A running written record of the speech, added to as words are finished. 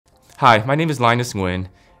Hi, my name is Linus Nguyen,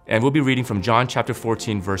 and we'll be reading from John chapter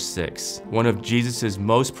 14, verse 6, one of Jesus'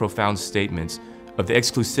 most profound statements of the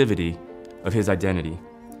exclusivity of his identity.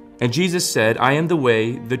 And Jesus said, "I am the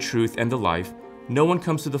way, the truth, and the life. No one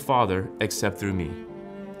comes to the Father except through me."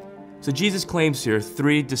 So Jesus claims here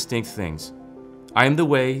three distinct things. I am the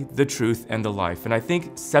way, the truth, and the life. And I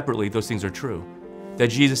think separately those things are true. That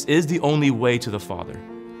Jesus is the only way to the Father.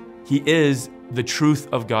 He is the truth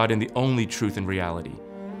of God and the only truth in reality.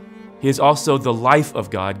 He is also the life of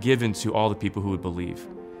God given to all the people who would believe.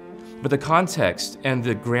 But the context and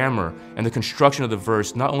the grammar and the construction of the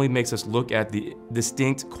verse not only makes us look at the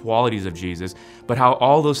distinct qualities of Jesus, but how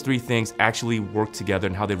all those three things actually work together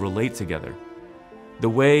and how they relate together. The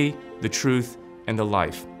way, the truth, and the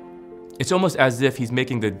life. It's almost as if he's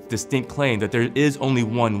making the distinct claim that there is only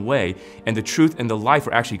one way, and the truth and the life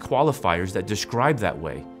are actually qualifiers that describe that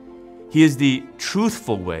way. He is the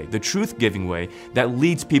truthful way, the truth-giving way that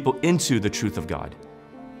leads people into the truth of God.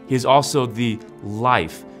 He is also the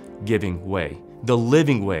life-giving way, the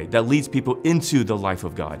living way that leads people into the life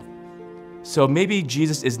of God. So maybe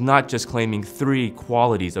Jesus is not just claiming three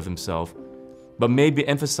qualities of himself, but maybe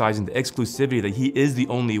emphasizing the exclusivity that he is the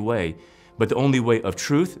only way, but the only way of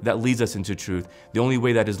truth that leads us into truth, the only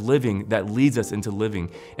way that is living that leads us into living.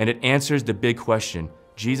 And it answers the big question,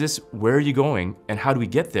 Jesus, where are you going and how do we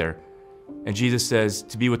get there? And Jesus says,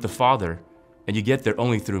 to be with the Father, and you get there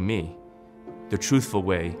only through me, the truthful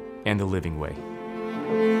way and the living way.